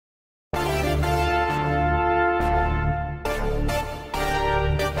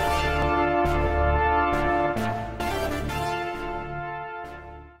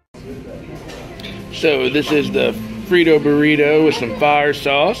So this is the Frito burrito with some fire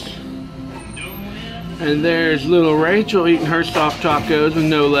sauce. And there's little Rachel eating her soft tacos with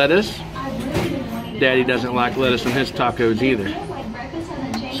no lettuce. Daddy doesn't like lettuce on his tacos either.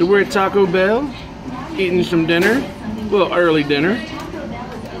 So we're at Taco Bell, eating some dinner, a little early dinner.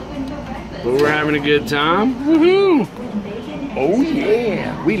 But we're having a good time. Woohoo! Oh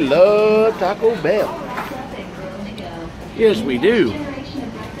yeah, we love Taco Bell. Yes, we do.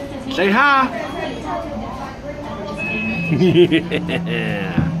 Say hi.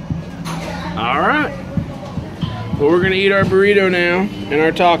 Yeah. All right. Well, we're gonna eat our burrito now and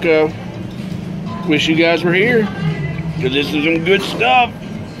our taco. Wish you guys were here, because this is some good stuff.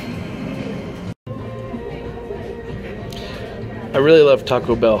 I really love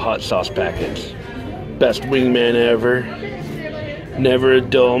Taco Bell hot sauce packets. Best wingman ever. Never a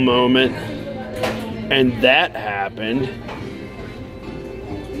dull moment. And that happened.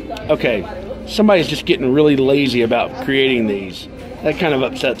 Okay, somebody's just getting really lazy about creating these. That kind of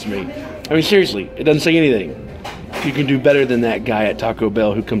upsets me. I mean, seriously, it doesn't say anything. You can do better than that guy at Taco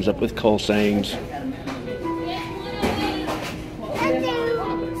Bell who comes up with cool sayings.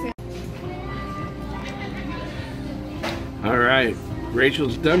 All right,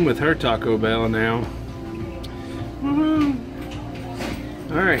 Rachel's done with her Taco Bell now. Woohoo!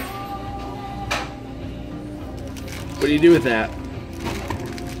 All right. What do you do with that?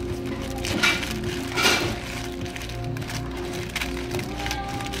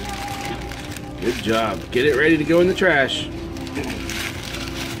 Good job. Get it ready to go in the trash.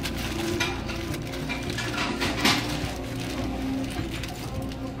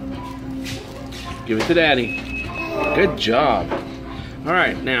 Give it to Daddy. Good job. All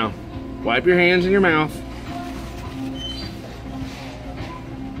right, now wipe your hands in your mouth.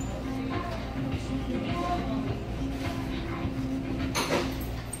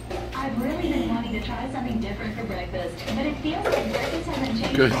 I've really been wanting to try something different for breakfast, but it feels like breakfast hasn't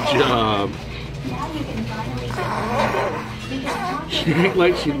changed. Good job. Now you can finally She acts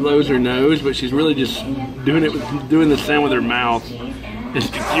like she blows her nose, but she's really just doing the sound with her mouth. It's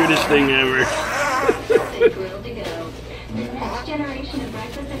the cutest thing ever.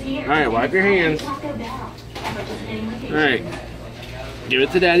 Alright, wipe your hands. Alright. Give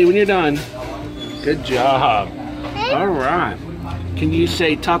it to Daddy when you're done. Good job. Alright. Can you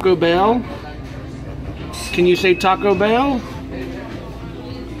say Taco Bell? Can you say Taco Bell?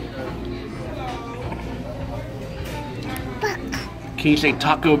 Can you say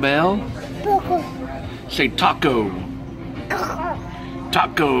Taco Bell? Say taco.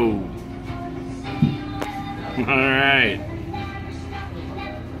 Taco. Alright.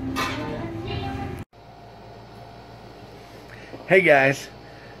 Hey guys.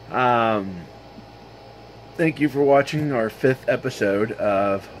 Thank you for watching our 5th episode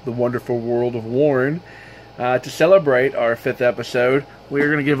of The Wonderful World of Warren. To celebrate our 5th episode, we're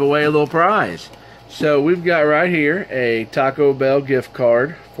going to give away a little prize. So we've got right here a Taco Bell gift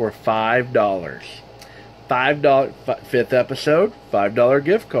card for $5. $5, 5th episode, $5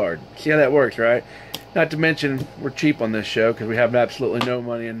 gift card. See how that works, right? Not to mention, we're cheap on this show because we have absolutely no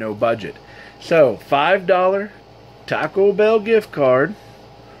money and no budget. So, $5 Taco Bell gift card.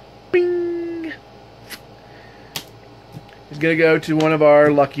 Bing! Is going to go to one of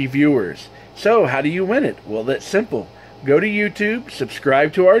our lucky viewers. So, how do you win it? Well, that's simple. Go to YouTube,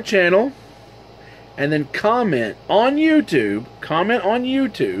 subscribe to our channel, and then comment on YouTube.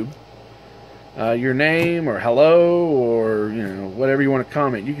 Your name or hello or whatever you want to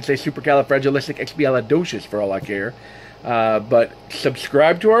comment. You can say supercalifragilisticexpialidocious for all I care. But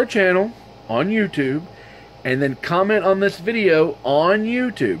subscribe to our channel on YouTube and then comment on this video on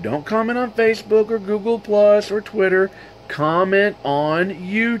YouTube. Don't comment on Facebook or Google Plus or Twitter. Comment on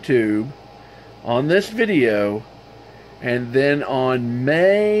YouTube on this video. And then on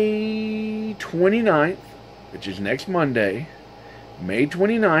May 29th, which is next Monday, May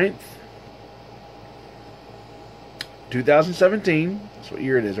 29th, 2017, that's what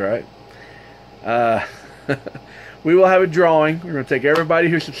year it is, right? We will have a drawing. We're going to take everybody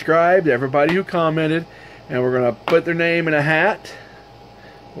who subscribed, everybody who commented, and we're going to put their name in a hat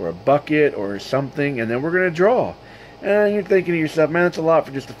or a bucket or something, and then we're going to draw. And you're thinking to yourself, man, that's a lot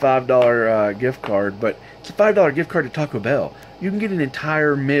for just a $5 gift card, but it's a $5 gift card to Taco Bell. You can get an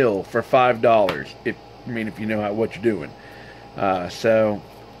entire meal for $5 if you know what you're doing. So,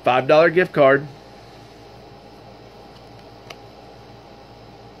 $5 gift card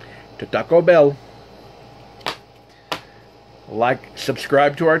to Taco Bell.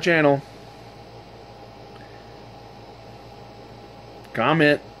 Subscribe to our channel.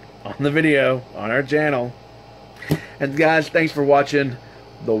 Comment on the video on our channel. And guys, thanks for watching.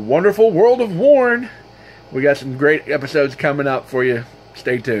 the wonderful world of Warren. We got some great episodes coming up for you.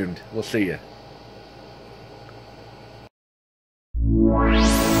 Stay tuned. We'll see you.